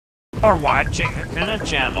or watching in a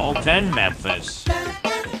channel 10 Memphis.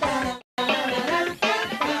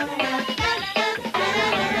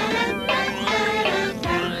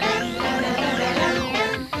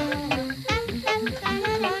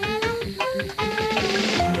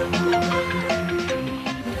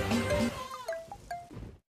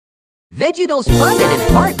 Veggietales funded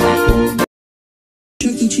in part by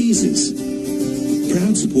Chuck E. Cheese's,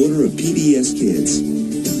 proud supporter of PBS Kids.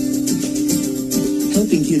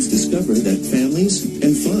 Helping kids discover that families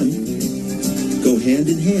and fun go hand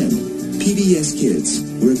in hand. PBS Kids,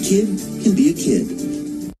 where a kid can be a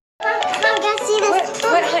kid.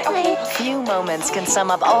 A few moments can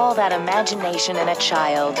sum up all that imagination in a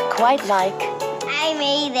child, quite like... I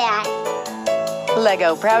made that.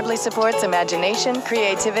 Lego proudly supports imagination,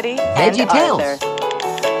 creativity, and veggietales. Arthur.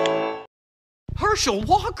 Herschel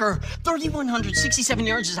Walker, 3,167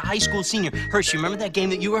 yards as a high school senior. Hersh, you remember that game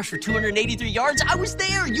that you rushed for 283 yards? I was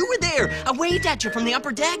there. You were there. I waved at you from the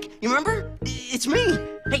upper deck. You remember? It's me.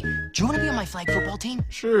 Hey, do you want to be on my flag football team?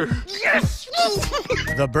 Sure. Yes!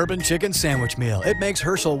 The Bourbon Chicken Sandwich Meal. It makes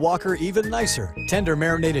Herschel Walker even nicer. Tender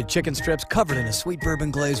marinated chicken strips covered in a sweet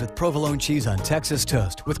bourbon glaze with provolone cheese on Texas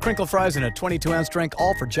toast. With crinkle fries and a 22-ounce drink,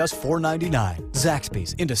 all for just $4.99.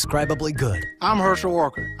 Zaxby's, indescribably good. I'm Herschel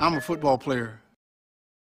Walker. I'm a football player.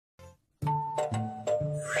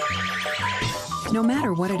 No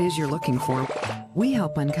matter what it is you're looking for, we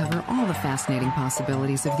help uncover all the fascinating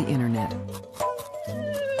possibilities of the internet.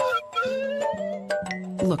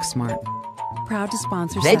 Look Smart. Proud to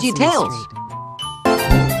sponsor Sesame veggietales.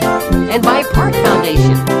 Street. And by Park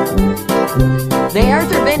Foundation. The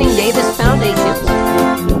Arthur Benning Davis Foundations.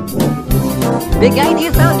 Big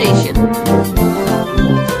Idea Foundation.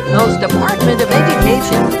 Those Department of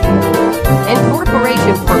Education. And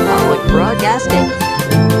Corporation for Public Broadcasting.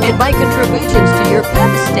 And by contributions to your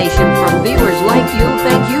PEP station from viewers like you,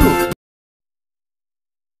 thank you.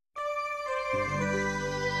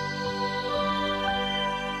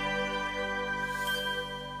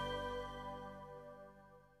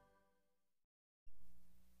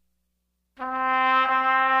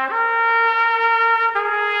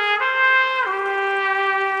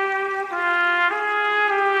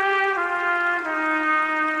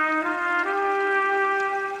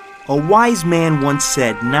 A wise man once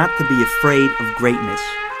said not to be afraid of greatness.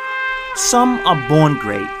 Some are born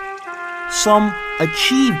great, some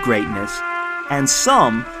achieve greatness, and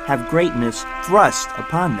some have greatness thrust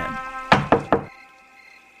upon them.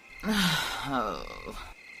 Oh.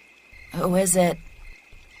 Who is it?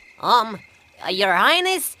 Your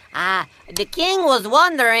Highness, the king was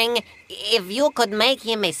wondering if you could make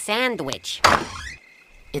him a sandwich.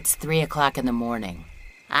 It's 3 o'clock in the morning.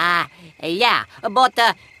 Yeah, but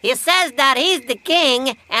he says that he's the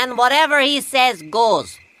king, and whatever he says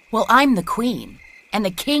goes. Well, I'm the queen, and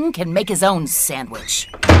the king can make his own sandwich.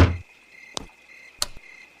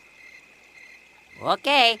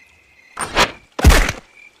 Okay.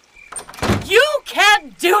 You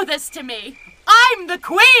can't do this to me! I'm the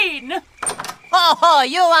queen! Oh,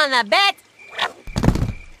 you wanna bet?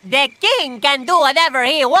 The king can do whatever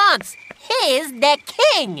he wants. He's the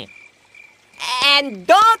king. And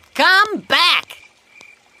don't come back!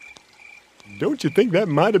 Don't you think that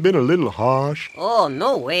might have been a little harsh? Oh,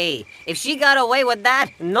 no way. If she got away with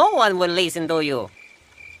that, no one would listen to you.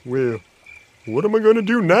 Well, what am I going to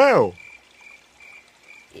do now?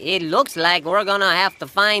 It looks like we're gonna have to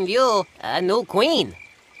find you a new queen.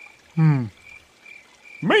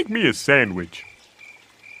 Make me a sandwich.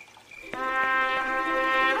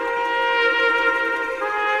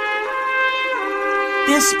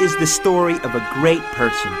 This is the story of a great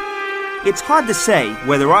person. It's hard to say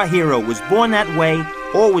whether our hero was born that way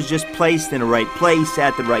or was just placed in the right place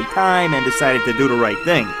at the right time and decided to do the right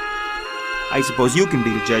thing. I suppose you can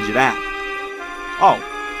be the judge of that. Oh,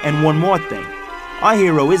 and one more thing. Our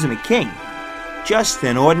hero isn't a king, just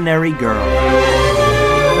an ordinary girl.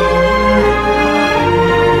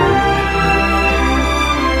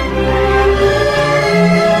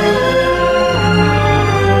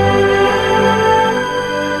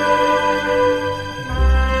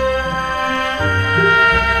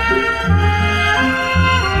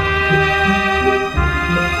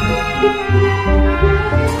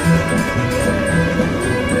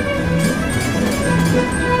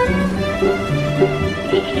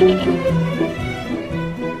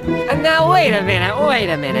 Now, wait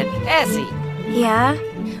a minute. Essie. Yeah?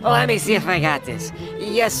 Oh, let me see if I got this.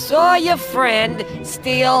 You saw your friend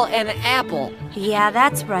steal an apple. Yeah,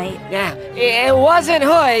 that's right. Yeah, it wasn't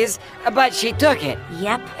hers, but she took it.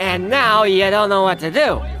 Yep. And now you don't know what to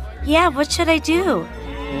do. Yeah, what should I do?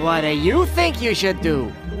 What do you think you should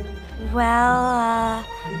do? Well,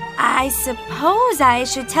 I I suppose I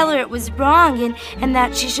should tell her it was wrong and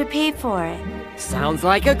that she should pay for it. Sounds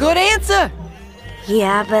like a good answer.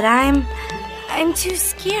 Yeah, but I'm too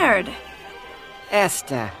scared.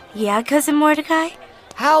 Esther. Yeah, Cousin Mordecai?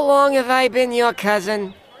 How long have I been your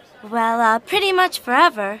cousin? Well, pretty much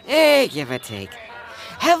forever. Give or take.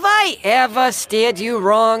 Have I ever steered you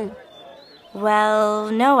wrong? Well,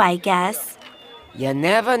 no, I guess. You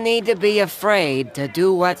never need to be afraid to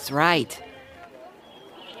do what's right.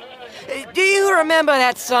 Do you remember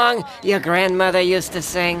that song your grandmother used to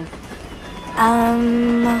sing?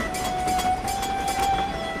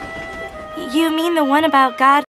 You mean the one about God